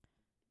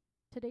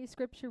Today's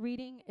scripture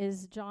reading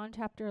is John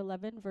chapter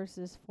 11,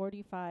 verses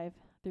 45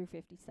 through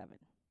 57.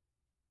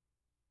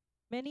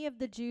 Many of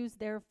the Jews,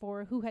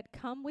 therefore, who had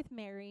come with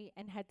Mary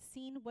and had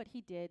seen what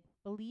he did,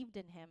 believed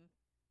in him.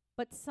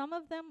 But some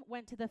of them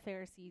went to the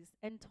Pharisees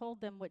and told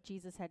them what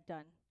Jesus had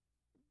done.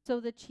 So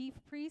the chief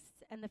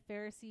priests and the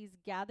Pharisees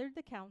gathered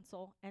the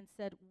council and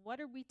said, "What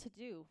are we to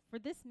do? For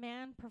this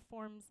man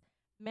performs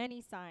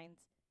many signs.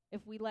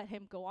 If we let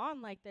him go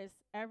on like this,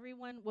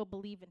 everyone will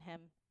believe in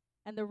him,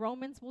 and the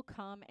Romans will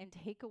come and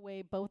take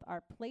away both our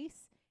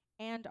place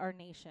and our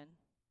nation."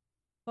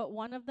 But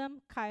one of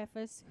them,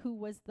 Caiaphas, who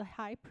was the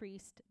high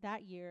priest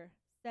that year,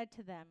 said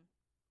to them,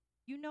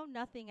 "You know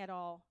nothing at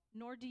all,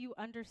 nor do you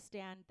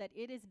understand that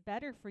it is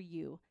better for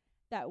you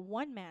that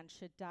one man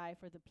should die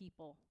for the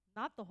people,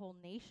 not the whole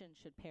nation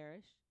should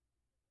perish."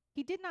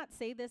 He did not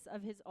say this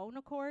of his own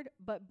accord,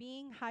 but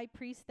being high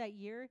priest that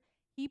year,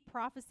 he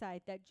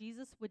prophesied that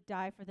Jesus would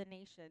die for the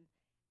nation,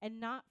 and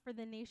not for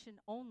the nation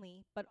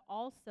only, but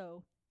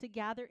also to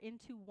gather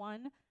into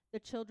one the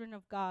children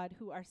of God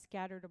who are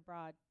scattered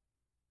abroad.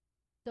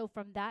 So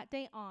from that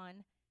day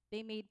on,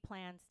 they made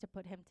plans to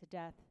put him to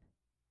death.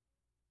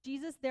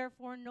 Jesus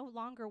therefore no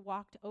longer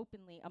walked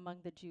openly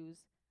among the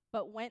Jews,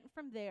 but went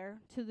from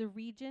there to the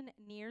region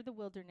near the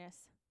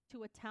wilderness,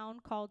 to a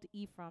town called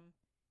Ephraim,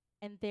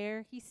 and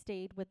there he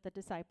stayed with the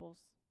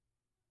disciples.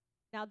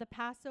 Now the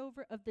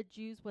Passover of the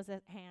Jews was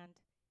at hand,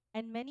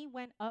 and many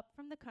went up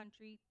from the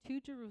country to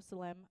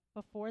Jerusalem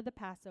before the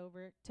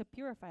Passover to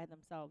purify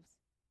themselves.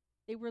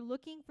 They were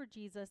looking for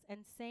Jesus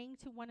and saying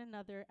to one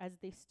another as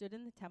they stood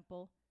in the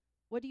temple,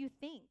 "What do you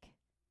think?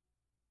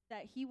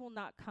 That he will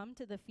not come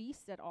to the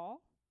feast at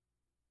all?"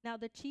 Now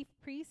the chief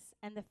priests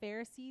and the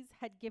Pharisees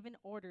had given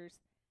orders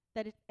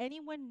that if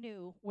anyone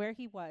knew where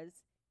he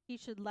was, he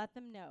should let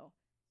them know,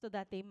 so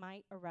that they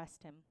might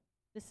arrest him.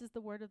 This is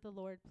the word of the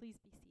Lord. Please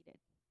be seated.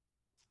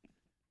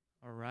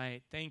 All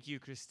right. Thank you,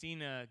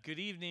 Christina. Good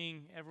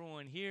evening,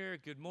 everyone here.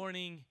 Good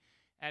morning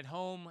at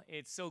home.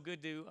 It's so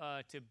good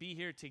to be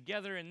here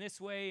together in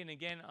this way, and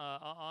again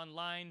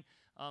online.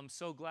 I'm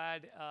so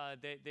glad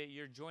that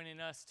you're joining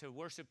us to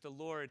worship the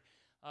Lord.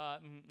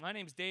 My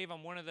name's Dave.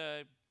 I'm one of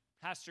the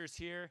pastors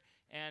here,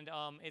 and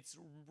it's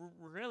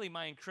really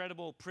my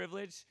incredible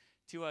privilege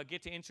to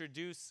get to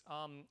introduce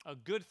a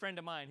good friend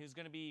of mine who's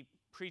going to be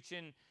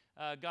preaching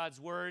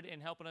God's word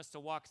and helping us to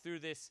walk through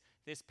this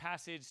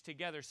passage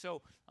together.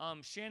 So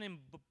Shannon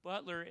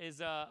Butler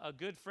is a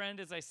good friend.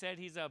 As I said,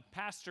 he's a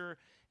pastor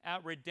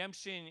at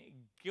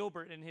Redemption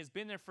Gilbert and has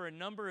been there for a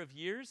number of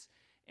years.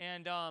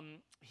 And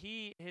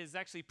he has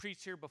actually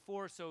preached here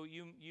before. So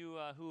you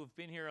who have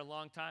been here a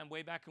long time,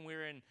 way back when we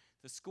were in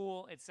the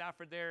school at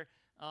Safford there,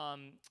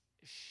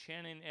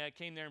 Shannon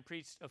came there and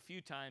preached a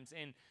few times.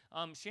 And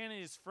Shannon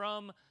is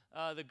from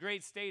the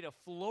great state of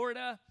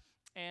Florida,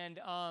 and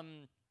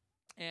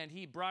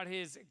he brought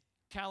his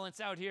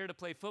talents out here to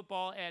play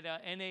football at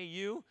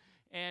NAU.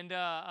 And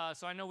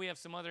so I know we have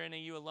some other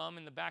NAU alum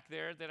in the back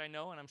there that I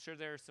know, and I'm sure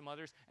there are some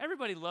others.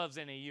 Everybody loves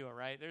NAU, all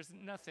right? There's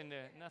nothing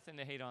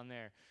to hate on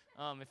there.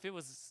 If it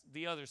was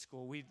the other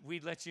school,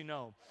 we'd let you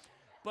know.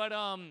 But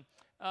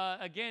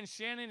again,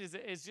 Shannon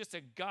is just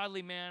a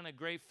godly man, a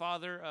great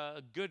father,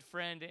 a good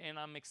friend, and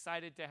I'm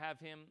excited to have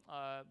him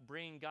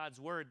bring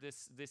God's word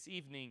this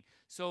evening.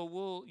 So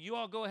will you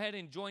all go ahead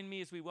and join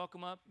me as we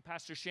welcome up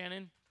Pastor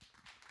Shannon?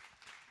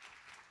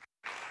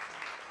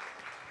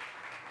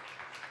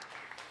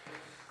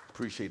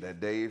 Appreciate that,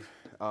 Dave.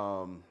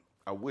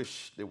 I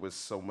wish there was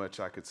so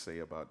much I could say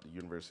about the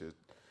University of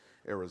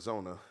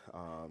Arizona.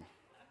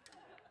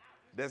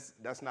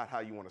 That's not how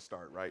you want to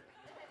start, right?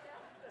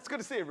 It's good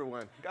to see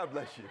everyone. God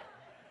bless you.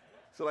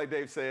 So like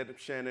Dave said,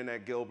 Shannon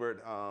at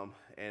Gilbert,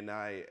 and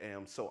I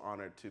am so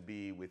honored to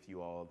be with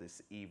you all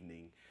this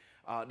evening.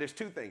 There's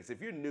two things.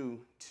 If you're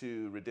new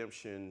to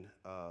Redemption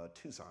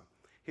Tucson,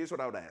 here's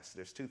what I would ask.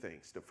 There's two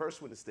things. The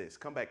first one is this.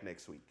 Come back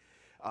next week.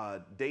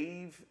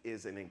 Dave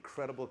is an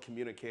incredible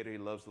communicator. He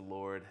loves the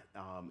Lord,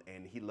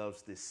 and he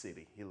loves this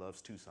city. He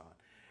loves Tucson.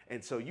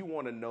 And so you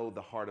want to know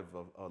the heart of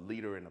a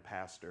leader and a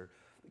pastor.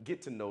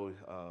 Get to know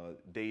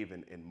Dave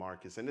and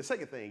Marcus. And the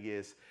second thing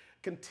is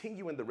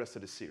continue in the rest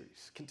of the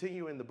series.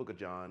 Continue in the book of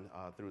John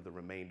through the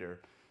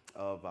remainder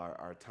of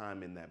our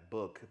time in that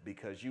book,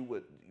 because you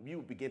would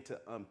begin to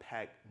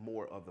unpack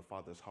more of the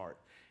Father's heart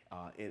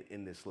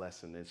in this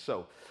lesson. And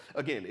so,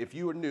 again, if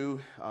you are new,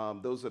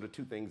 those are the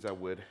two things I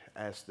would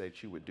ask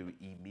that you would do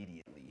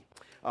immediately.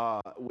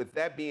 With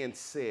that being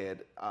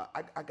said,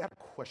 I got a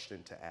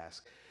question to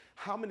ask.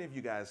 How many of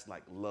you guys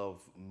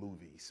love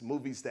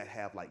movies that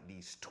have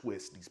these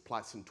twists, these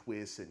plots and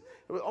twists, and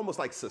almost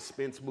like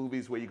suspense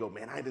movies where you go,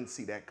 man, I didn't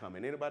see that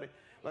coming. Anybody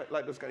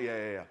like those guys?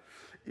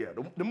 Yeah.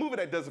 The movie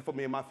that does it for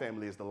me and my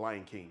family is The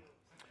Lion King.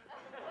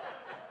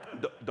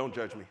 Don't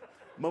judge me.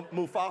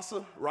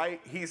 Mufasa,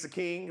 right? He's the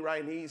king,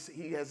 right? And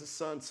he has a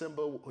son,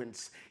 Simba, and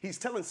he's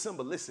telling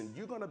Simba, listen,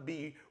 you're going to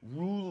be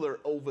ruler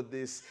over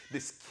this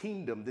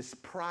kingdom, this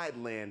pride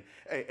land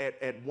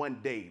at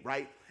one day,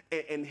 right?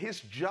 And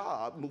his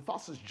job,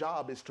 Mufasa's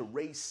job, is to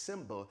raise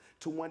Simba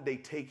to one day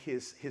take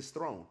his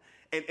throne.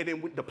 And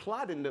then the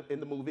plot in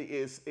the movie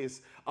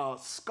is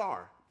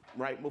Scar,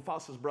 right?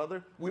 Mufasa's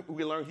brother.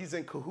 We learn he's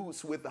in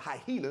cahoots with the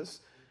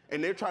hyenas,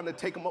 and they're trying to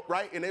take him up,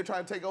 right? And they're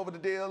trying to take over the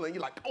deal, and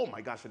you're like, oh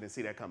my gosh, I didn't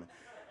see that coming.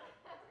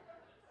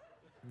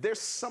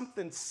 There's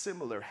something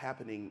similar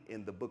happening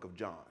in the book of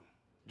John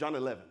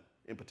 11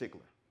 in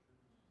particular.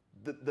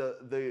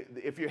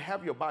 If you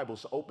have your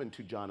Bibles open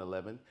to John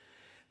 11,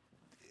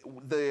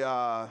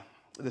 the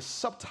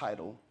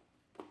subtitle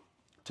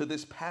to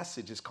this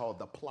passage is called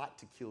The Plot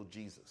to Kill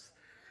Jesus.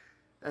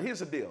 Now here's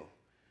the deal.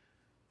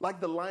 Like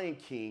the Lion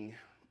King,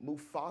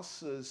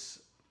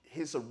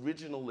 his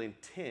original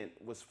intent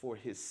was for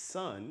his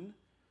son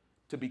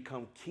to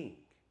become king.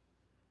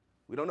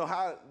 We don't know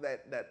how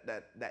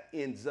that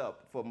ends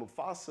up. For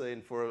Mufasa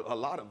and for a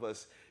lot of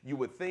us, you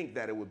would think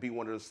that it would be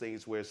one of those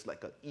things where it's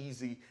like an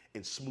easy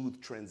and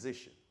smooth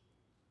transition.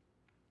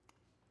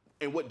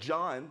 And what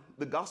John,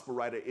 the gospel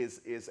writer,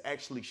 is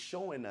actually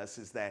showing us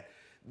is that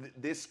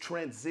this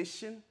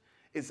transition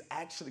is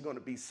actually going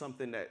to be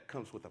something that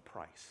comes with a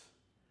price.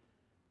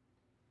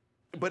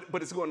 But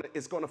it's going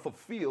to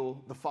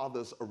fulfill the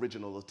Father's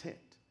original intent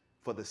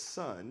for the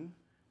Son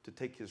to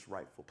take his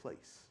rightful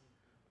place.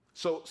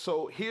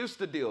 So here's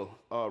the deal,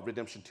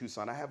 Redemption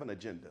Tucson. I have an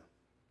agenda.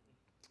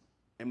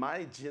 And my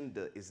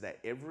agenda is that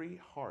every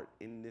heart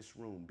in this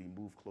room be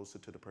moved closer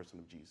to the person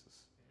of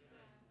Jesus.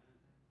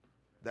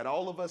 That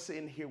all of us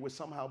in here would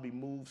somehow be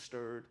moved,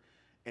 stirred,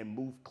 and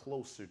moved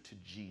closer to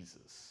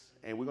Jesus.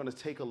 And we're going to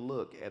take a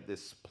look at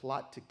this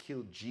plot to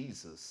kill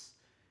Jesus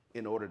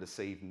in order to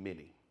save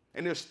many.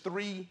 And there's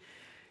three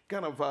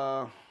kind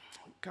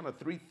of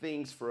three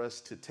things for us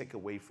to take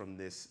away from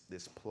this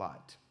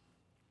plot.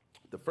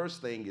 The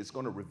first thing is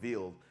going to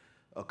reveal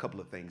a couple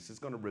of things. It's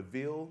going to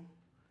reveal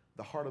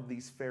the heart of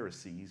these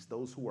Pharisees,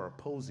 those who are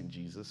opposing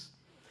Jesus.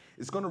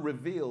 It's going to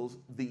reveal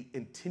the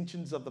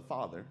intentions of the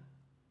Father,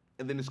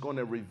 and then it's going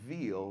to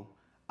reveal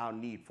our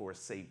need for a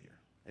Savior.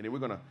 And then we're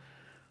going to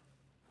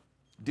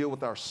deal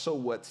with our so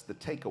what's, the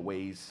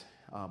takeaways.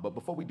 But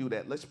before we do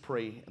that, let's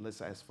pray and let's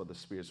ask for the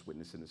Spirit's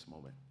witness in this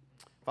moment.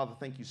 Father,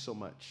 thank you so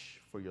much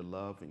for your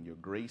love and your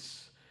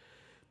grace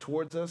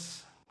towards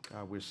us.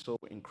 God, we're so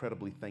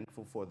incredibly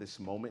thankful for this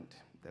moment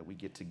that we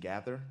get to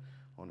gather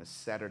on a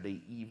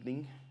Saturday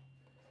evening,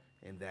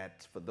 and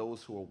that for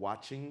those who are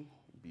watching,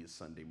 it'll be a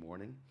Sunday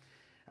morning.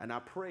 And I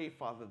pray,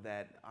 Father,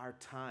 that our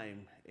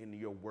time in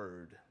your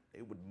word,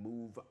 it would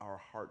move our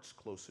hearts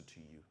closer to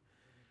you.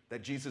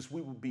 That, Jesus,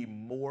 we would be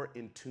more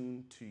in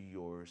tune to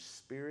your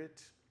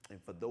Spirit.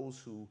 And for those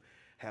who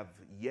have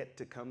yet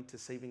to come to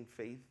saving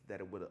faith,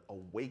 that it would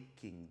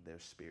awaken their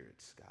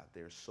spirits, God,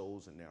 their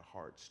souls and their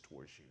hearts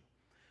towards you.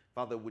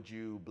 Father, would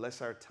you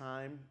bless our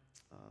time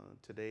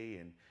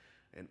today,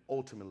 and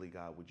ultimately,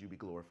 God, would you be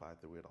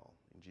glorified through it all?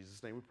 In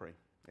Jesus' name we pray.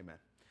 Amen.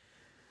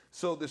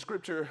 So the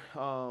scripture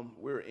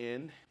we're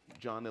in,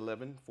 John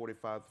 11,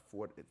 45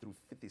 through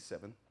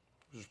 57,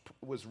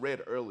 was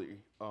read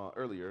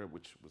earlier,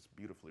 which was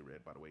beautifully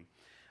read, by the way.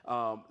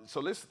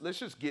 So let's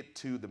just get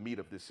to the meat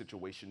of this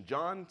situation.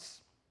 John's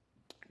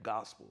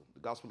gospel, the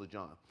Gospel of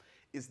John,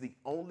 is the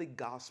only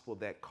gospel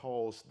that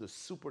calls the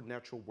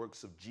supernatural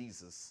works of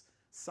Jesus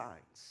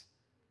signs.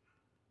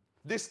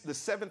 The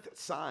seventh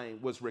sign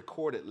was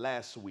recorded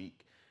last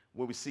week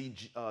when we see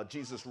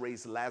Jesus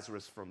raise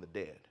Lazarus from the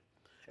dead.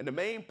 And the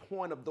main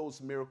point of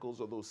those miracles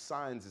or those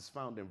signs is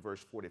found in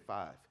verse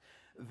 45.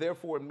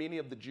 Therefore, many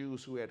of the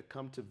Jews who had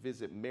come to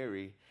visit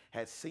Mary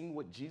had seen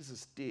what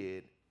Jesus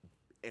did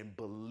and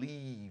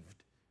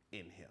believed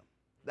in him.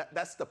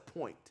 That's the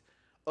point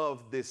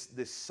of this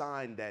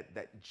sign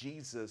that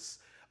Jesus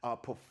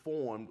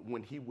performed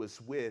when he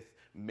was with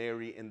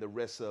Mary and the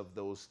rest of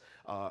those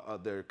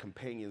their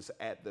companions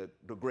at the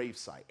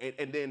gravesite.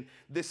 And then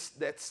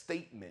that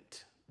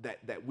statement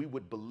that we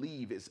would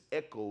believe is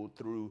echoed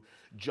through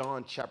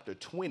John chapter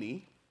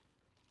 20.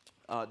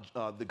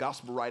 The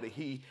gospel writer,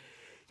 he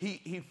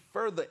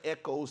further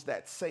echoes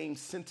that same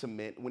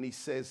sentiment when he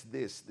says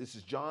this. This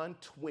is John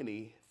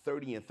 20,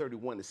 30 and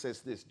 31. It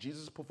says this: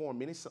 Jesus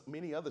performed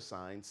many other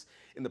signs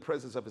in the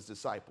presence of his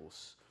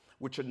disciples,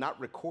 which are not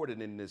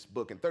recorded in this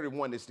book. And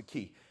 31 is the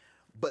key.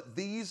 But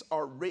these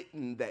are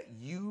written that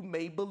you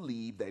may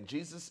believe that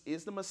Jesus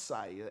is the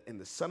Messiah and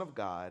the Son of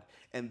God,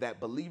 and that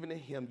believing in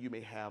him you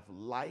may have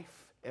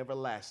life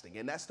everlasting.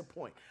 And that's the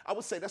point. I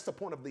would say that's the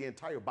point of the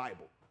entire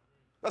Bible.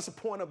 That's the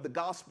point of the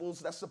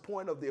Gospels. That's the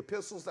point of the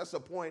epistles. That's the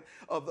point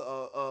of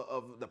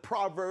the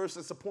Proverbs.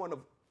 That's the point of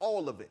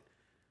all of it,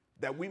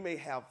 that we may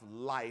have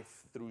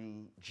life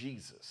through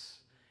Jesus.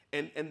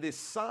 And this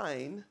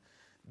sign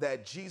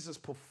that Jesus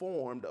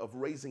performed of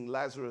raising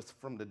Lazarus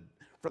from the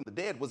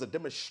dead was a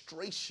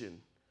demonstration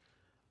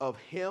of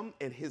him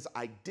and his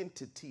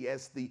identity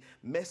as the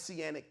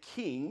Messianic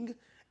king,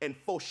 and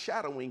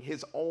foreshadowing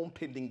his own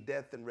pending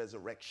death and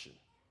resurrection.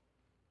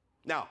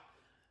 Now,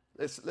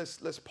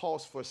 let's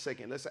pause for a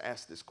second. Let's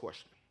ask this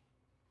question.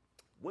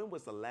 When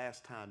was the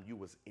last time you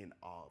was in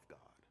awe of God?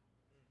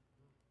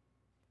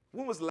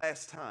 When was the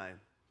last time,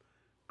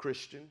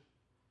 Christian,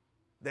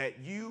 that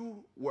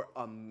you were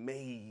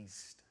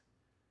amazed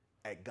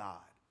at God,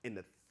 in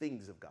the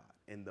things of God,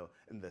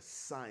 and the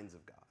signs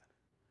of God.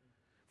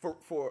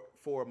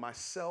 For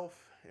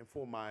myself and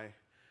for my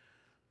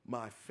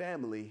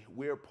family,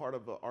 we're part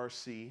of the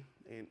RC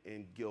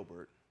in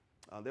Gilbert.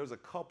 There was a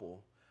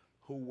couple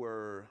who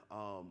were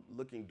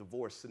looking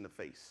divorce in the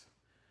face,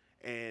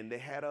 and they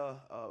had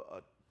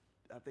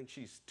I think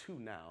she's 2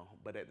 now,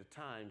 but at the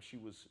time she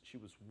was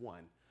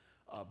 1,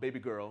 baby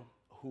girl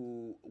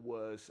who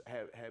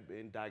had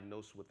been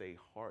diagnosed with a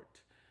heart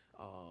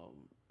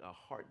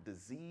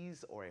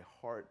disease or a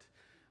heart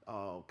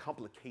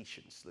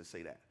complications, let's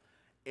say that.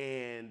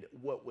 And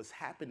what was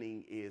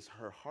happening is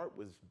her heart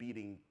was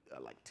beating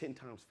like 10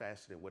 times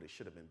faster than what it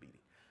should have been beating.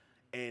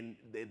 And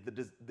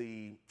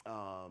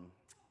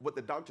what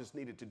the doctors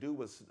needed to do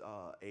was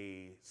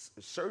a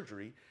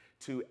surgery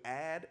to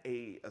add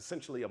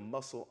essentially a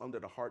muscle under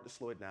the heart to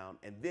slow it down.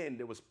 And then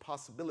there was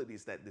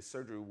possibilities that the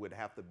surgery would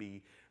have to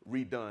be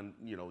redone,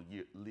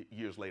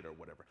 years later or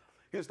whatever.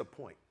 Here's the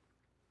point.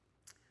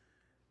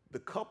 The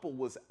couple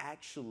was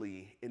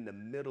actually in the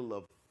middle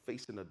of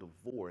facing a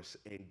divorce,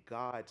 and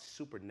God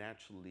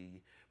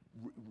supernaturally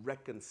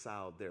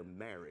reconciled their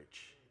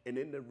marriage. And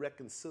in the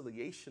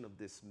reconciliation of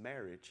this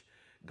marriage,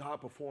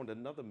 God performed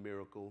another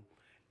miracle.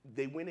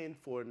 They went in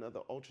for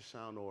another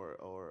ultrasound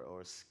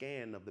or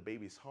scan of the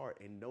baby's heart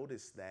and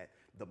noticed that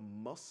the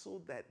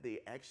muscle that they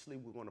actually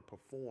were going to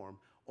perform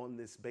on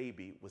this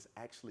baby was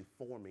actually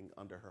forming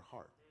under her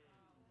heart.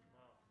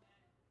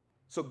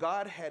 So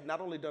God had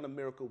not only done a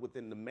miracle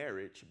within the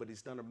marriage, but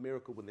he's done a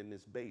miracle within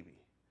this baby.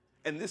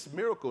 And this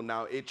miracle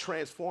now, it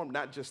transformed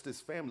not just this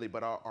family,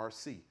 but our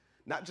RC.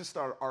 Not just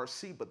our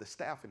RC, but the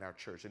staff in our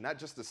church. And not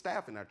just the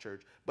staff in our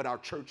church, but our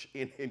church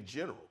in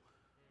general.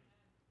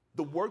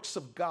 The works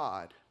of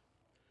God,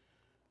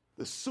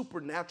 the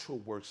supernatural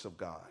works of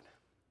God,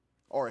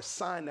 are a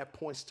sign that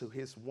points to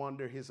his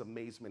wonder, his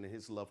amazement, and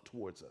his love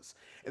towards us.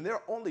 And there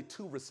are only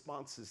 2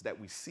 responses that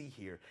we see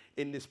here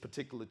in this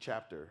particular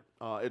chapter,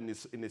 in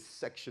this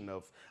section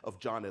of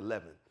John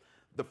 11.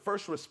 The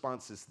first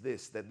response is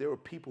this, that there were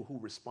people who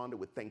responded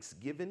with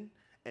thanksgiving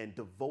and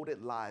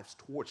devoted lives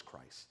towards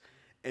Christ.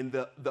 And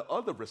the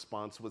other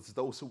response was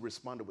those who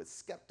responded with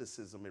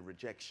skepticism and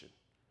rejection.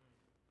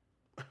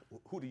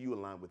 Who do you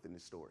align with in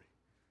this story?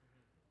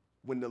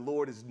 When the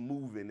Lord is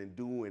moving and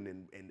doing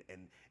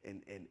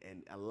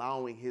and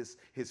allowing his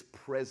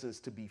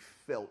presence to be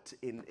felt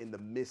in the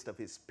midst of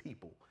his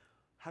people,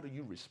 how do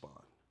you respond?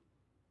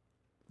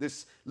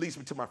 This leads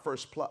me to my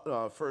first point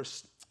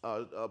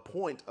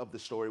of the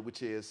story,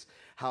 which is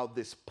how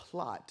this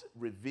plot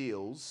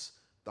reveals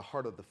the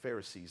heart of the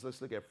Pharisees.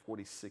 Let's look at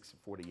 46 and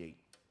 48.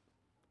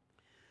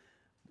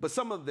 But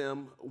some of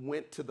them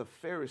went to the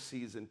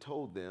Pharisees and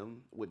told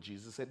them what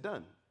Jesus had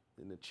done.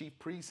 And the chief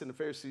priests and the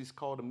Pharisees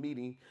called a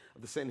meeting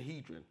of the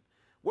Sanhedrin.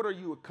 What are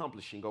you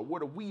accomplishing, or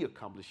what are we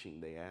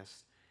accomplishing, they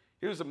asked.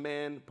 Here's a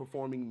man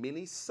performing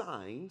many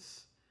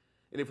signs,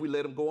 and if we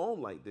let him go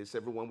on like this,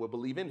 everyone will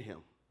believe in him.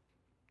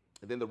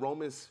 And then the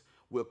Romans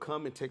will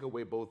come and take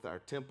away both our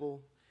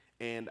temple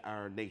and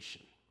our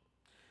nation.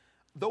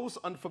 Those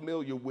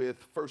unfamiliar with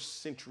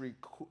first century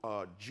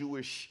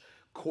Jewish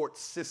court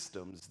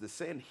systems, the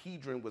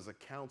Sanhedrin was a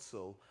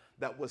council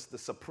that was the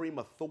supreme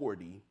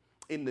authority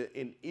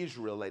in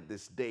Israel at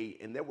this day.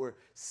 And there were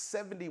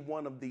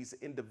 71 of these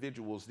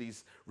individuals,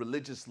 these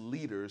religious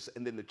leaders.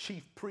 And then the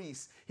chief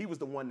priest, he was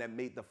the one that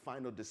made the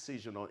final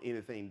decision on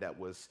anything that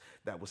was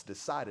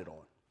decided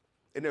on.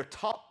 And their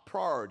top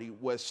priority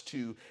was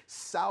to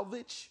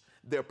salvage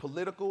their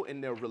political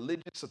and their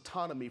religious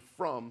autonomy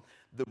from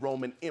the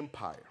Roman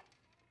Empire.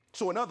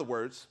 So in other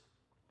words,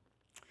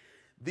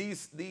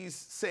 these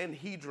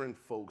Sanhedrin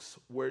folks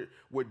were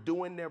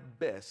doing their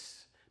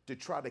best to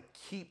try to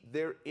keep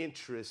their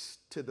interests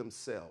to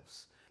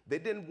themselves. They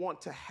didn't want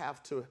to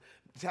have to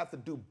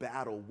do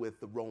battle with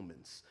the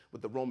Romans,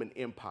 with the Roman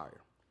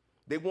Empire.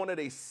 They wanted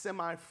a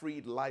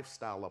semi-freed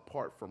lifestyle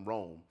apart from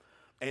Rome.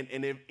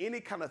 And if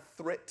any kind of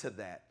threat to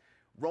that,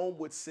 Rome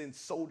would send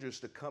soldiers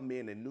to come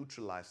in and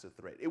neutralize the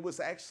threat. It was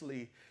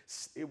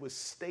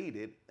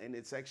stated, and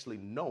it's actually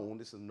known,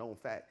 this is a known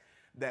fact,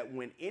 that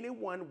when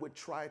anyone would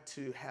try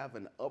to have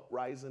an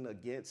uprising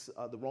against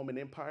the Roman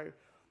Empire,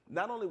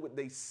 not only would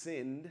they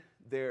send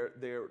their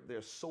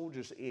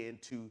soldiers in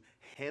to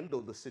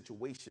handle the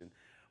situation,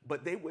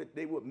 but they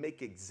would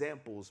make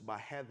examples by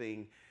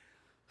having,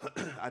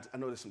 I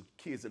know there's some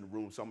kids in the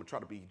room, so I'm gonna try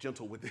to be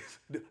gentle with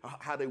this,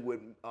 how they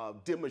would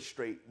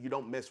demonstrate you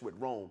don't mess with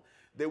Rome.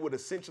 They would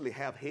essentially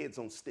have heads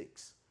on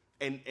sticks.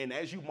 And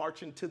as you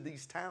march into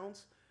these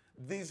towns,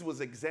 these was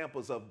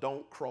examples of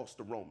don't cross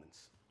the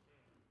Romans.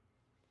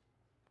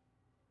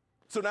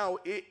 So now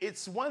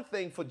it's one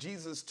thing for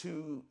Jesus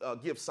to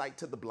give sight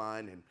to the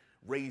blind and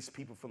raise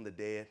people from the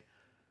dead.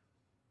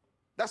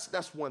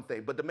 That's one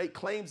thing. But to make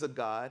claims of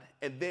God,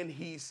 and then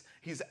he's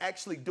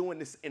actually doing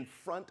this in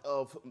front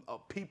of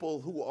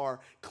people who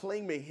are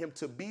claiming him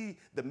to be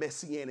the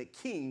Messianic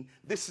king,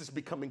 this is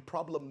becoming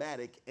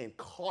problematic and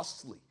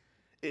costly.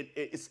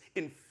 It's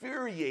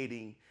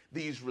infuriating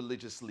these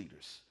religious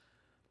leaders.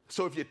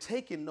 So if you're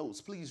taking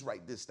notes, please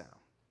write this down.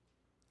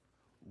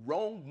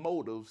 Wrong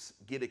motives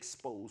get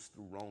exposed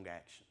through wrong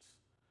actions.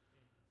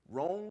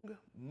 Wrong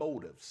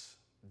motives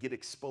get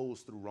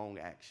exposed through wrong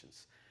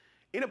actions.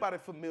 Anybody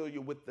familiar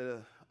with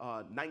the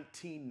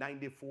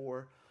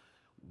 1994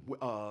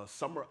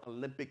 Summer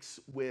Olympics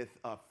with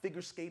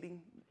figure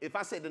skating? If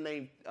I say the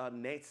name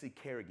Nancy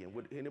Kerrigan,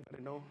 would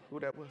anybody know who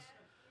that was?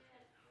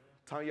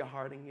 Tonya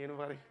Harding,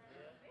 anybody?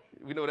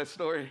 We know that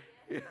story?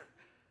 Yeah.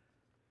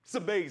 It's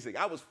amazing.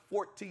 I was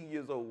 14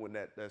 years old when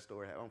that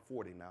story happened. I'm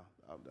 40 now.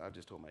 I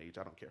just told my age.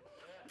 I don't care.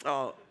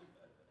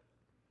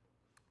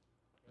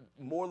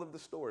 Moral of the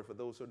story, for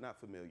those who are not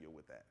familiar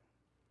with that,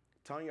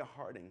 Tonya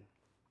Harding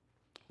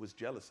was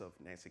jealous of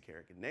Nancy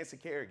Kerrigan. Nancy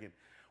Kerrigan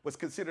was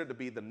considered to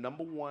be the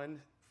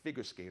 #1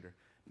 figure skater,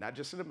 not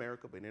just in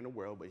America, but in the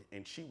world.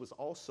 And she was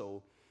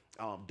also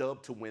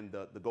dubbed to win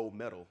the gold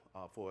medal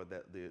for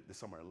the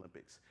Summer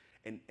Olympics.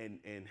 And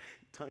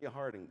Tonya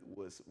Harding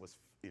was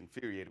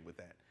infuriated with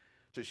that.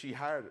 So she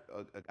hired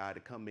a guy to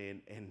come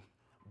in and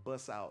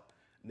bust out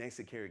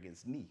Nancy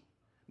Kerrigan's knee.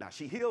 Now,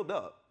 she healed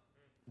up,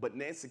 but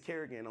Nancy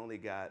Kerrigan only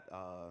got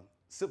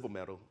silver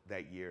medal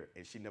that year,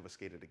 and she never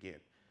skated again.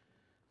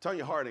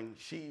 Tonya Harding,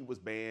 she was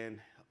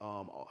banned.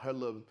 Her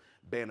little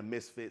band of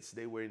misfits,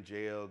 they were in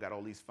jail, got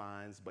all these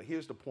fines. But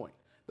here's the point.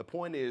 The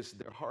point is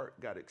their heart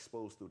got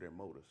exposed through their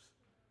motives.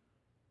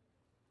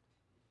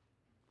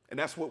 And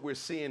that's what we're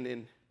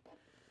seeing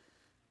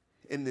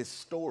in this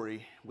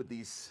story with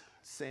these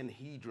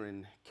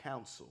Sanhedrin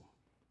council.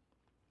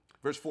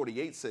 Verse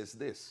 48 says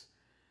this.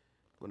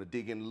 I'm going to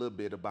dig in a little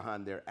bit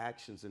behind their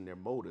actions and their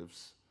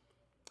motives.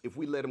 If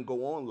we let him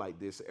go on like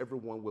this,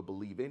 everyone will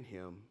believe in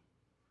him,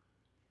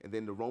 and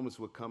then the Romans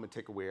will come and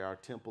take away our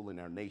temple and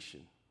our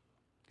nation.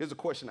 Here's a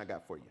question I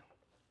got for you.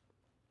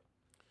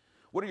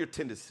 What are your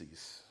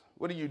tendencies?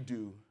 What do you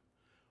do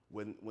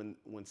when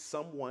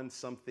someone,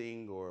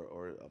 something,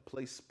 or a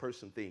place,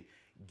 person, thing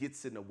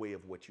gets in the way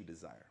of what you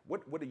desire?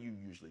 What do you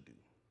usually do?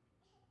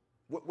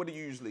 What do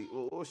you usually,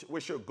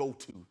 what's your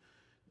go-to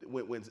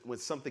when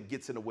something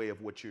gets in the way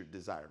of what you're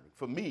desiring?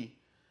 For me,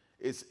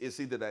 it's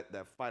either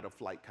that fight or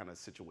flight kind of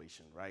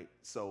situation, right?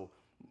 So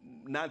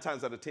 9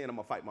 times out of 10, I'm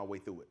gonna fight my way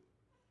through it.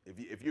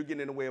 If you're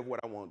getting in the way of what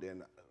I want,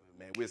 then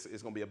man,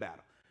 it's gonna be a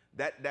battle.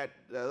 That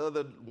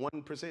other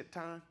 1%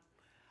 time,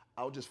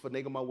 I'll just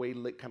finagle my way,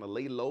 kind of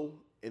lay low,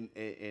 and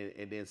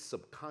then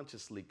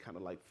subconsciously kind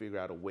of like figure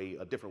out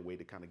a different way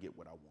to kind of get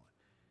what I want.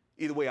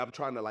 Either way, I'm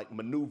trying to like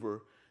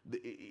maneuver,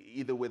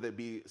 either whether it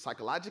be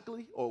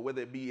psychologically or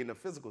whether it be in a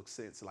physical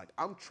sense. Like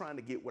I'm trying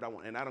to get what I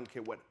want, and I don't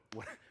care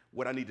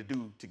what I need to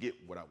do to get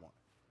what I want.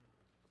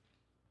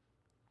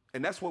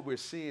 And that's what we're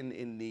seeing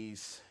in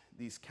these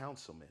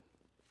councilmen.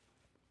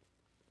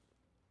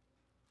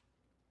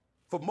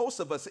 For most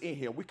of us in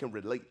here, we can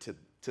relate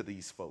to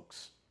these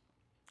folks.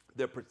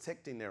 They're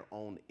protecting their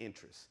own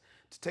interests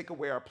to take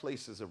away our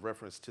places of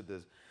reference to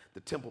the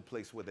temple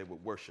place where they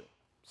would worship.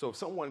 So if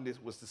someone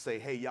was to say,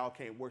 hey, y'all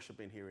can't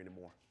worship in here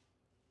anymore.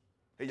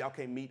 Hey, y'all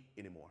can't meet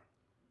anymore.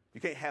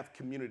 You can't have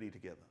community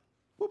together.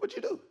 What would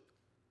you do?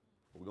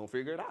 We're going to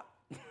figure it out.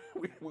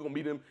 We're going to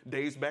meet in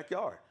Dave's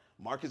backyard.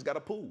 Marcus got a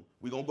pool.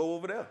 We're going to go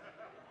over there.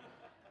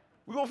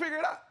 We're going to figure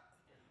it out.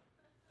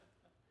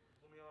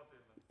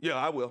 Yeah,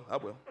 I will.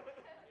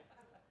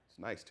 It's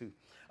nice, too.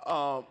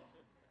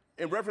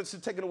 In reference to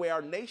taking away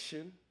our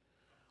nation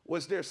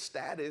was their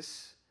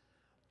status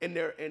and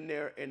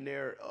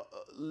their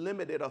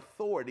limited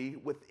authority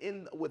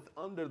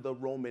under the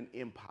Roman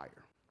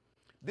Empire.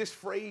 This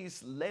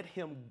phrase, let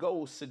him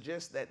go,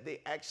 suggests that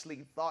they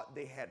actually thought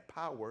they had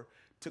power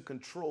to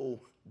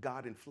control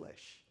God in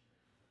flesh.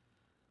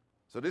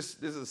 So this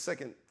is the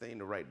second thing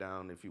to write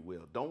down, if you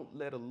will. Don't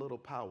let a little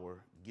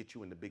power get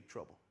you into big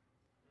trouble.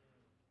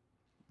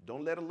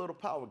 Don't let a little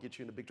power get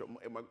you into big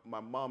trouble. My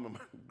mom and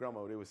my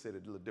grandma, they would say it a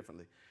little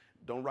differently.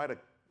 Don't write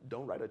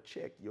a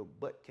check your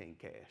butt can't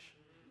cash.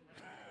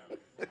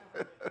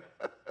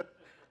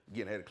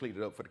 Again, I had to clean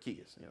it up for the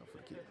kids,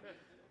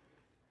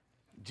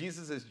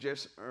 Jesus has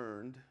just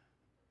earned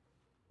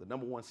the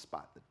 #1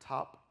 spot, the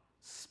top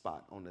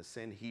spot on the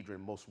Sanhedrin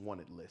most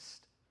wanted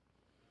list.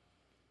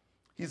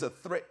 He's a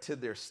threat to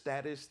their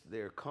status,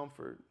 their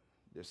comfort,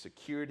 their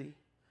security,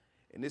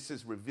 and this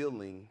is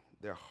revealing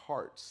their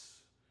hearts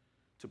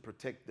to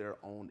protect their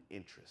own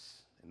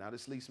interests. And now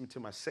this leads me to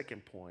my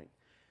second point,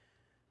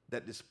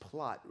 that this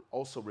plot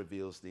also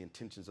reveals the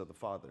intentions of the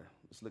Father.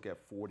 Let's look at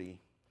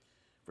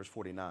verse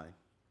 49.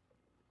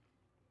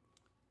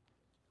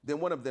 Then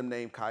one of them,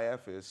 named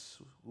Caiaphas,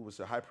 who was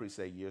the high priest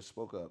that year,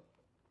 spoke up.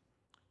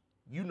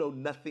 You know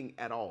nothing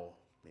at all.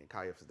 Man,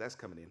 Caiaphas, that's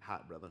coming in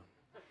hot, brother.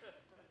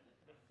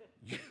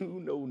 You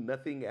know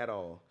nothing at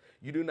all.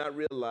 You do not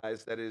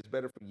realize that it is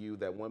better for you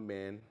that one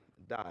man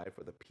die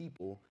for the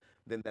people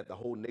than that the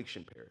whole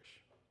nation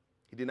perish.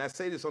 He did not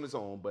say this on his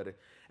own, but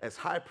as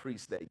high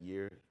priest that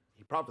year,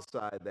 he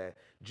prophesied that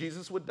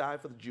Jesus would die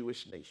for the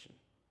Jewish nation.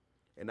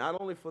 And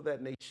not only for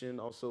that nation,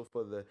 also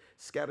for the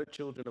scattered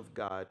children of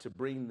God, to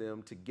bring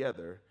them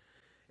together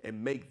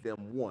and make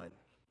them one.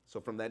 So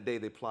from that day,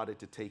 they plotted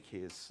to take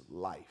his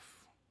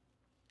life.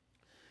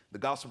 The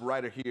gospel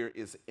writer here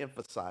is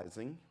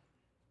emphasizing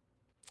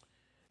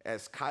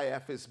as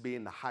Caiaphas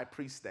being the high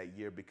priest that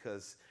year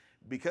because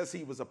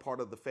he was a part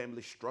of the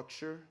family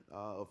structure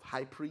of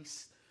high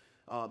priests.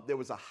 There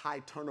was a high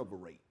turnover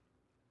rate.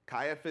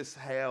 Caiaphas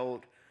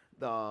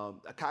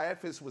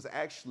was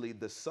actually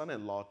the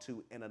son-in-law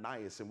to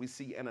Ananias, and we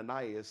see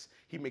Ananias.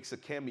 He makes a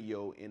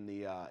cameo in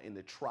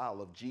the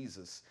trial of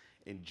Jesus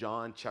in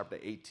John chapter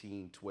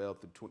 18, 12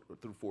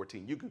 through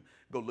 14. You can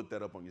go look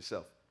that up on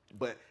yourself.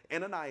 But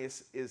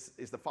Ananias is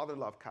the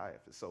father-in-law of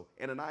Caiaphas. So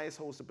Ananias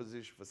holds the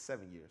position for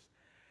 7 years.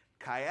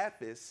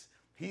 Caiaphas,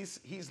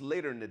 he's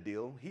later in the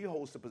deal. He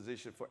holds the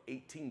position for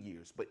 18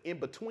 years. But in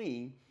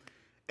between,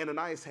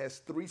 Ananias has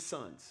 3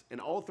 sons, and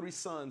all 3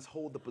 sons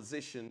hold the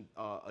position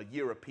a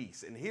year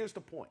apiece. And here's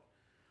the point.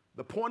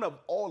 The point of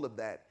all of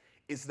that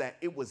is that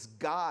it was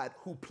God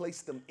who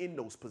placed them in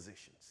those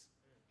positions.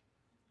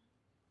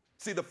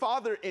 See, the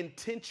Father's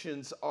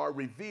intentions are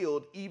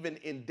revealed even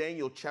in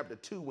Daniel chapter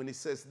 2 when he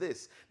says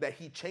this, that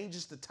he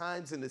changes the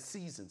times and the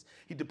seasons.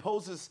 He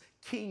deposes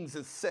kings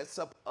and sets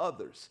up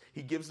others.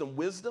 He gives them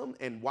wisdom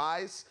and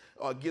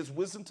gives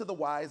wisdom to the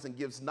wise and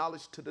gives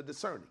knowledge to the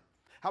discerning.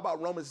 How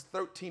about Romans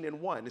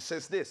 13:1? It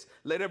says this,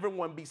 let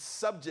everyone be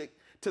subject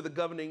to the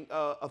governing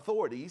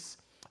authorities,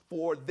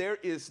 for there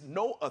is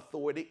no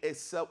authority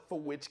except for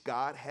which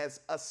God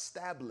has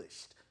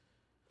established.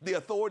 The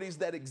authorities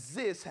that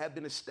exist have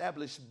been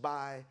established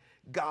by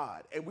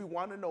God, and we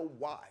want to know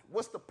why.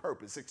 What's the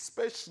purpose,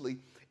 especially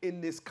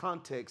in this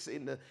context,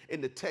 in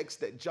the text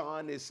that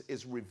John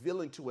is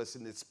revealing to us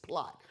in this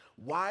plot?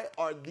 Why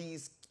are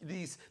this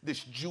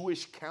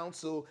Jewish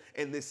council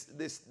and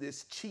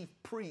this chief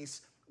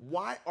priest,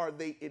 why are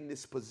they in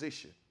this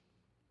position?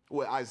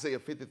 Well, Isaiah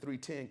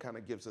 53:10 kind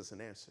of gives us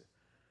an answer.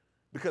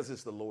 Because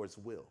it's the Lord's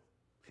will.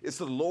 It's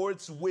the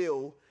Lord's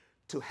will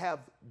to have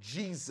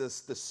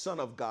Jesus, the Son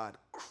of God,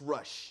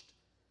 crushed.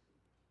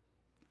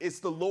 It's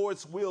the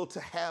Lord's will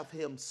to have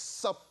him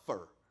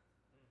suffer.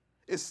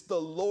 It's the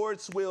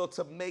Lord's will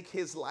to make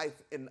his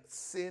life a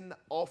sin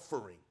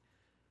offering,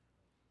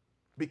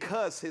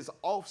 because his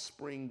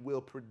offspring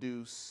will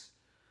produce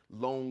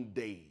long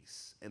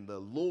days, and the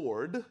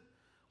Lord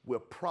will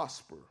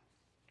prosper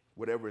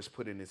whatever is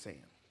put in his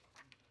hand.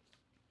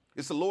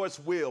 It's the Lord's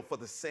will for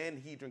the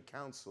Sanhedrin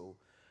Council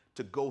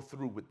to go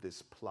through with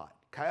this plot.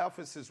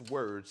 Caiaphas'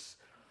 words,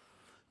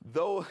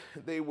 though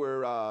they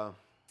were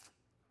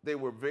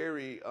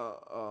very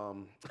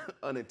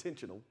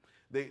unintentional,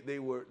 they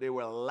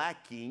were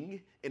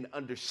lacking in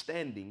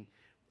understanding,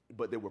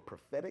 but they were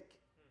prophetic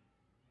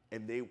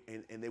and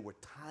they were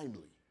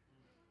timely.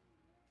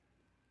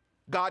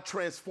 God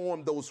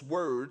transformed those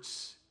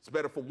words. It's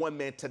better for one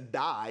man to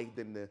die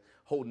than the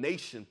whole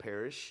nation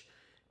perish.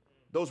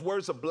 Those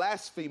words of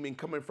blaspheming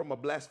coming from a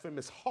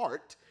blasphemous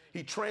heart,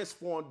 he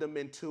transformed them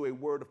into a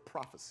word of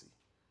prophecy.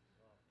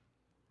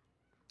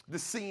 The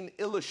scene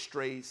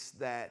illustrates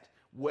that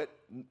what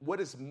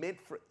is meant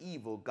for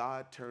evil,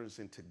 God turns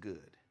into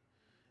good.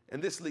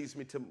 And this leads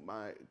me to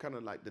my kind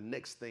of like the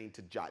next thing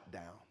to jot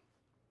down.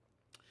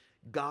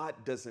 God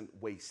doesn't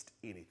waste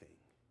anything.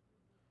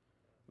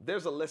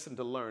 There's a lesson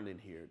to learn in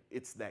here.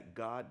 It's that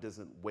God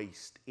doesn't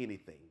waste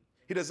anything.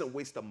 He doesn't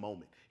waste a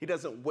moment. He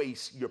doesn't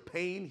waste your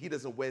pain. He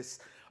doesn't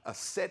waste a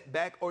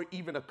setback or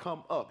even a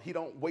come up. He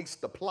don't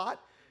waste the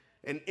plot.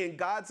 And in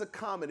God's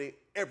economy,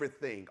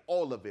 everything,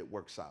 all of it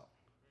works out.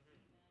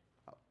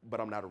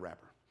 But I'm not a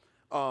rapper.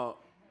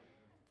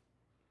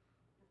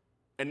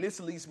 And this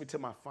leads me to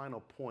my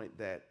final point,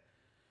 that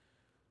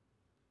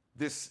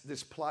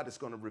this plot is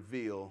going to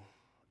reveal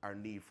our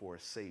need for a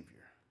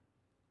Savior.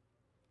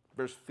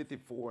 Verse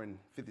 54 and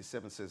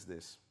 57 says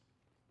this.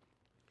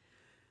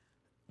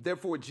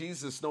 Therefore,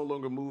 Jesus no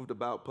longer moved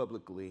about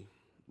publicly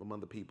among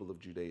the people of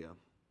Judea.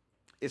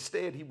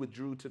 Instead, he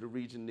withdrew to the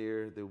region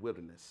near the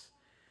wilderness,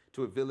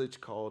 to a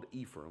village called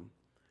Ephraim,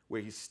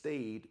 where he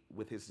stayed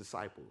with his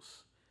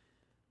disciples.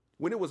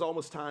 When it was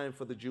almost time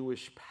for the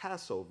Jewish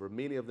Passover,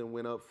 many of them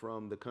went up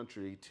from the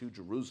country to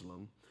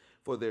Jerusalem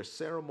for their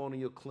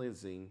ceremonial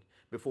cleansing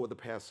before the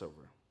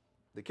Passover.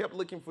 They kept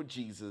looking for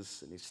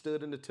Jesus, and they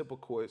stood in the temple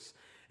courts,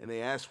 and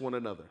they asked one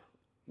another,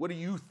 "What do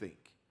you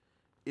think?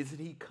 Isn't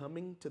he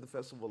coming to the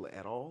festival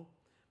at all?"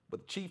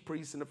 But the chief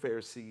priests and the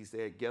Pharisees,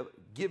 they had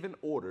given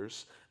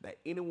orders that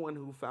anyone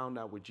who found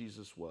out where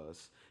Jesus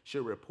was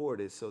should report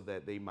it so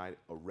that they might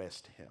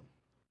arrest him.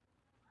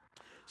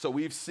 So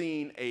we've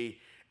seen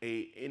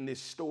in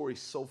this story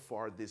so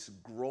far, this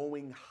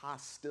growing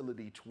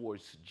hostility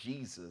towards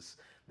Jesus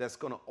that's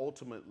going to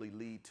ultimately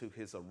lead to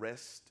his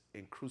arrest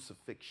and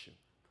crucifixion.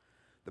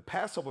 The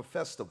Passover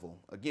festival,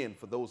 again,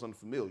 for those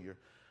unfamiliar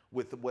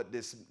with what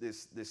this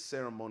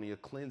ceremonial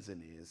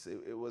cleansing is,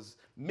 it was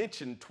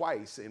mentioned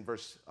twice in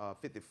verse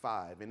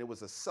 55, and it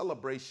was a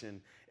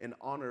celebration in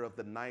honor of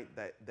the night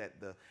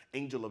that the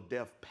angel of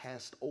death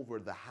passed over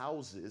the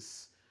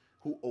houses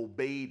who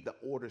obeyed the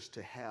orders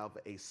to have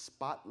a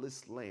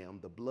spotless lamb,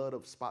 the blood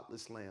of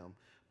spotless lamb,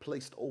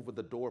 placed over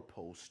the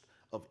doorpost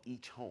of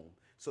each home,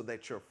 so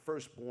that your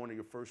firstborn or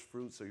your first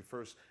fruits or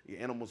your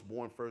animals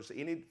born first,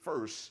 any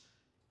first,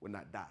 would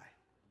not die.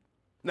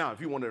 Now,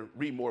 if you want to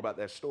read more about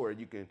that story,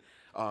 you can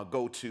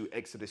go to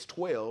Exodus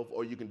 12,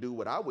 or you can do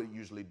what I would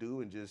usually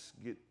do and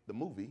just get the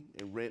movie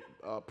and rent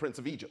Prince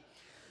of Egypt.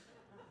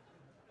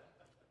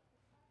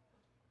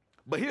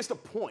 But here's the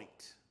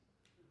point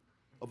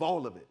of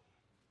all of it.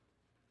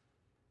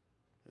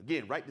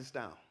 Again, write this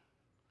down.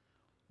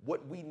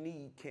 What we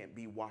need can't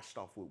be washed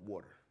off with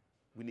water.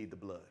 We need the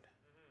blood.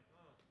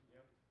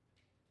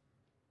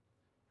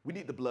 We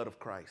need the blood of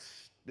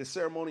Christ. This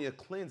ceremonial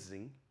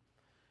cleansing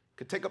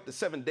could take up to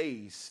 7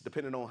 days,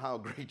 depending on how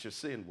great your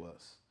sin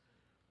was.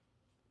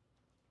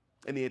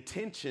 And the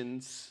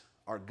intentions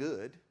are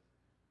good.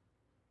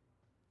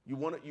 You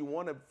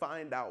want to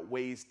find out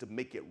ways to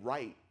make it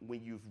right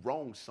when you've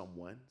wronged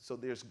someone. So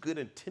there's good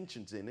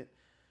intentions in it,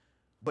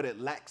 but it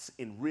lacks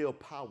in real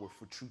power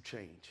for true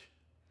change.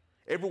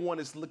 Everyone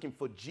is looking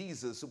for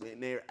Jesus,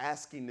 and they're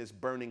asking this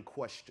burning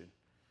question: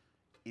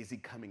 is he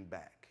coming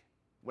back?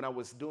 When I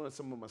was doing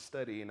some of my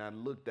study and I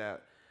looked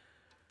at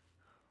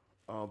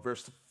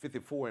verse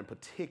 54 in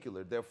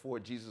particular, therefore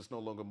Jesus no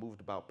longer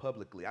moved about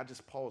publicly, I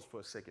just paused for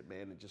a second,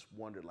 man, and just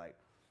wondered, like,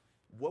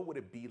 what would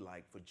it be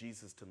like for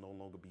Jesus to no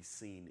longer be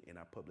seen in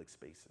our public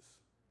spaces,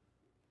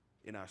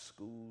 in our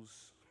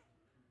schools,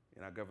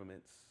 in our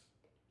governments,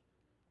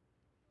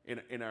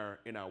 in our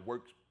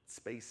work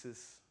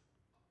spaces,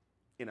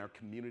 in our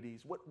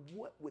communities? What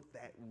would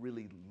that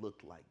really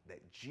look like,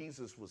 that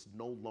Jesus was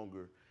no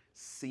longer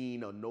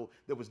seen, or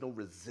there was no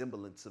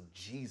resemblance of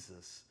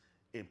Jesus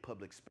in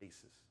public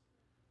spaces?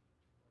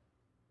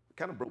 It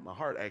kind of broke my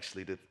heart,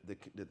 actually, to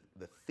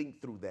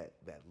think through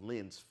that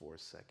lens for a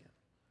second.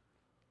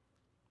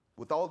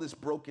 With all this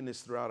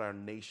brokenness throughout our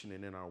nation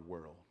and in our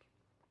world,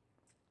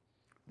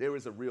 there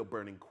is a real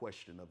burning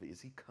question of,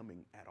 is he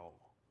coming at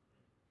all?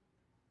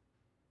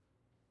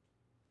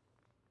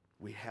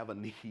 We have a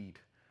need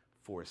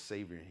for a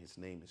Savior, and his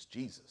name is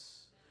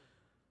Jesus.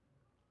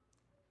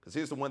 Because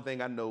here's the one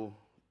thing I know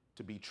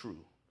to be true.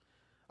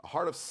 A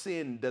heart of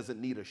sin doesn't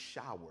need a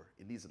shower,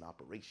 it needs an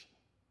operation.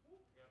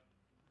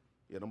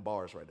 Yeah, them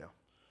bars right now.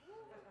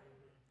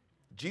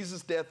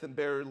 Jesus' death and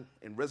burial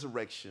and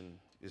resurrection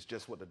is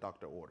just what the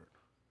doctor ordered.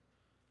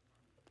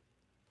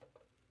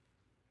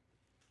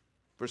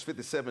 Verse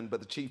 57, but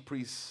the chief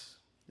priests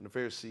and the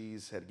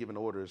Pharisees had given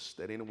orders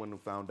that anyone who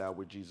found out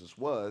where Jesus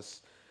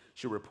was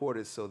should report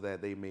it so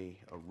that they may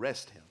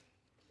arrest him.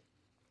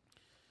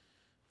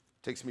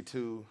 Takes me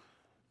to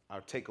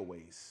our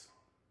takeaways.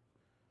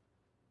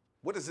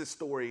 What is this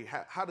story,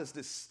 how does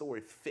this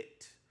story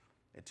fit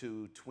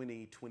into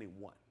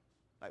 2021?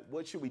 Like,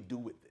 what should we do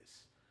with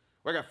this?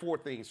 Well, I got 4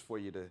 things for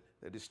you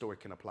that this story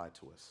can apply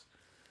to us.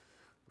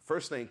 The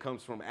first thing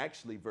comes from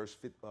actually verse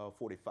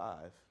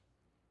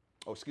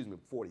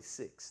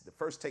 46. The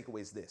first takeaway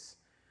is this: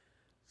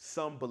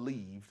 some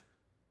believed,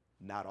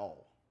 not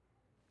all.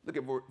 Look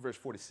at verse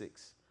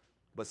 46.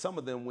 But some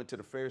of them went to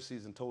the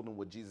Pharisees and told them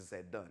what Jesus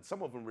had done.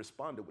 Some of them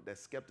responded with that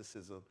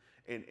skepticism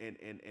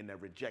and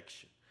that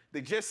rejection.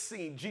 They just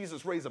seen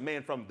Jesus raise a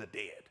man from the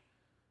dead.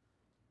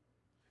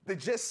 They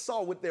just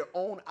saw with their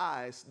own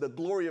eyes the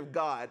glory of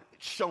God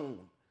shown,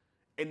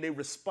 and they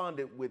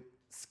responded with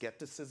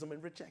skepticism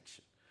and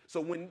rejection. So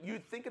when you're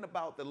thinking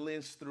about the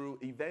lens through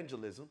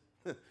evangelism,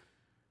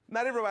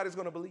 not everybody's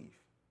going to believe.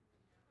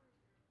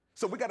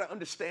 So we got to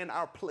understand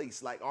our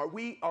place. Like, are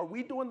we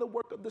doing the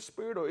work of the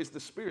Spirit, or is the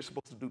Spirit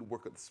supposed to do the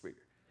work of the Spirit?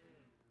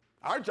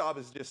 Our job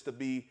is just to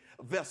be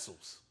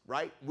vessels,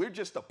 right? We're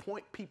just to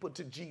point people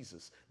to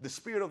Jesus. The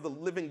Spirit of the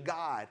living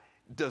God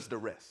does the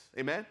rest.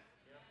 Amen?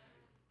 Yeah.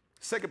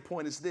 Second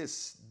point is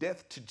this: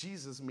 death to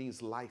Jesus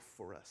means life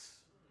for us.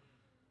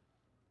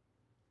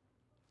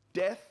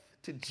 Death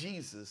to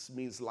Jesus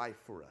means life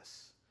for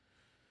us.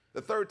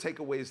 The third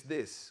takeaway is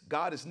this: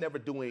 God is never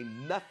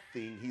doing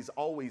nothing. He's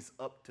always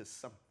up to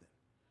something.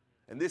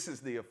 And this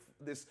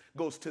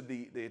goes to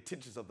the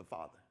intentions of the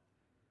Father.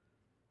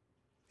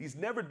 He's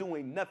never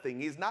doing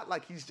nothing. He's not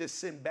like he's just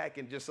sitting back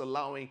and just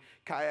allowing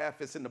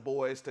Caiaphas and the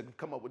boys to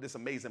come up with this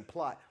amazing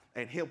plot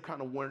and him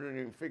kind of wondering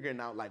and figuring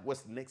out, like,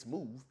 what's the next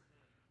move.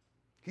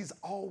 He's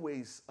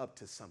always up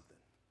to something.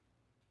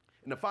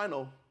 And the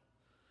final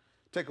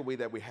takeaway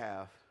that we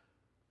have: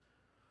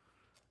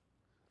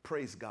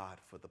 praise God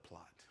for the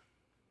plot.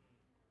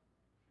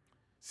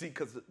 See,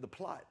 because the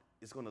plot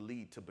is going to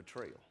lead to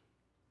betrayal.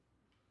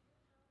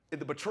 And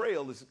the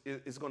betrayal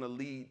is going to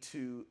lead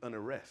to an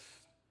arrest.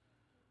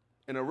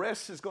 An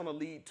arrest is going to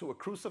lead to a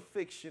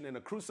crucifixion, and a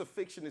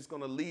crucifixion is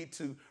going to lead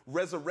to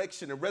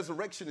resurrection, and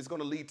resurrection is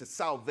going to lead to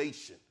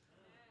salvation.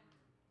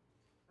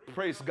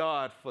 Praise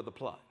God for the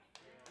plot.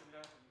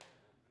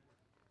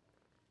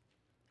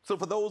 So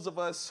for those of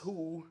us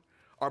who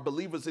are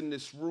believers in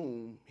this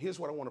room, here's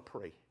what I want to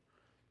pray: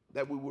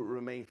 that we will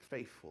remain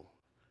faithful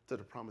to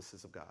the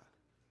promises of God.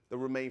 That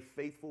we remain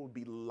faithful,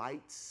 be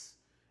lights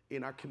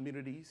in our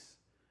communities,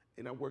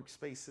 in our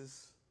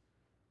workspaces,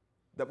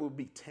 that will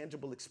be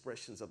tangible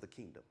expressions of the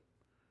kingdom.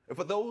 And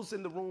for those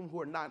in the room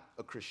who are not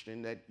a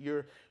Christian, that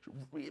you're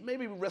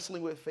maybe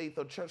wrestling with faith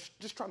or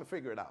just trying to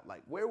figure it out,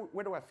 like,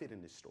 where do I fit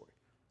in this story?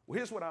 Well,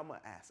 here's what I'm going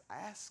to ask. I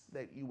ask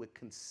that you would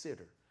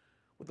consider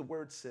what the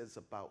word says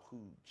about who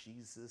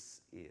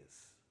Jesus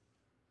is.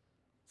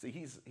 See,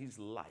 he's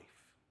life.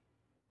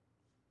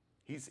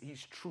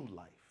 He's true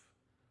life,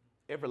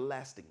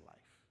 everlasting life.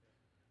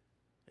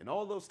 And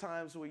all those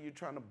times where you're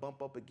trying to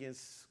bump up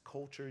against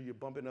culture, you're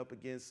bumping up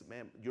against,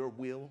 man, your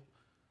will.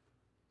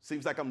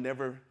 Seems like I'm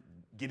never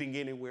getting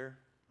anywhere.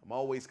 I'm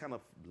always kind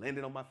of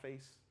landing on my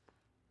face.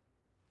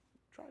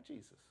 Try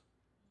Jesus.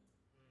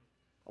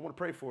 I want to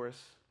pray for us.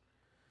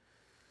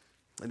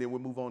 And then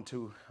we'll move on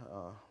to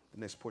the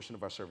next portion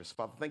of our service.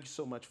 Father, thank you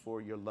so much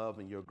for your love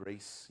and your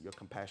grace, your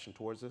compassion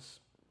towards us.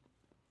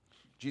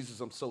 Jesus,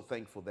 I'm so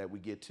thankful that we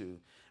get to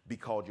be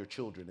called your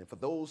children. And for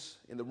those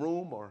in the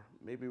room or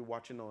maybe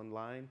watching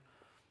online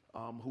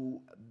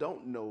who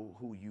don't know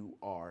who you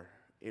are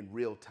in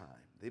real time,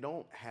 they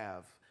don't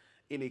have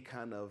any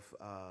kind of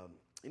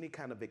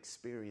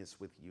experience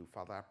with you,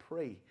 Father, I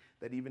pray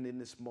that even in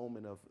this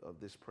moment of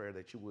this prayer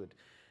that you would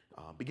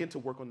begin to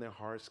work on their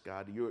hearts,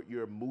 God.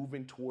 You're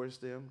moving towards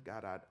them.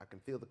 God, I can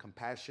feel the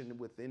compassion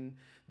within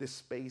this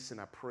space, and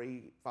I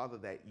pray, Father,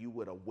 that you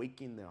would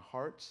awaken their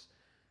hearts.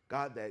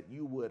 God, that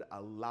you would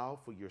allow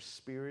for your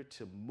spirit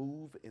to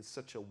move in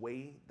such a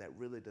way that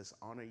really does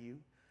honor you.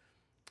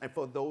 And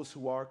for those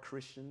who are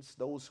Christians,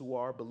 those who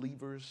are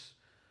believers,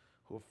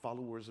 who are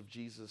followers of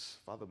Jesus,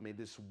 Father, may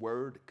this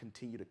word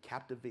continue to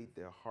captivate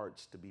their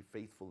hearts to be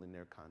faithful in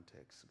their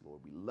context.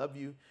 Lord, we love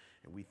you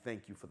and we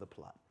thank you for the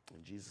plot.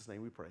 In Jesus'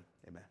 name we pray.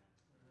 Amen.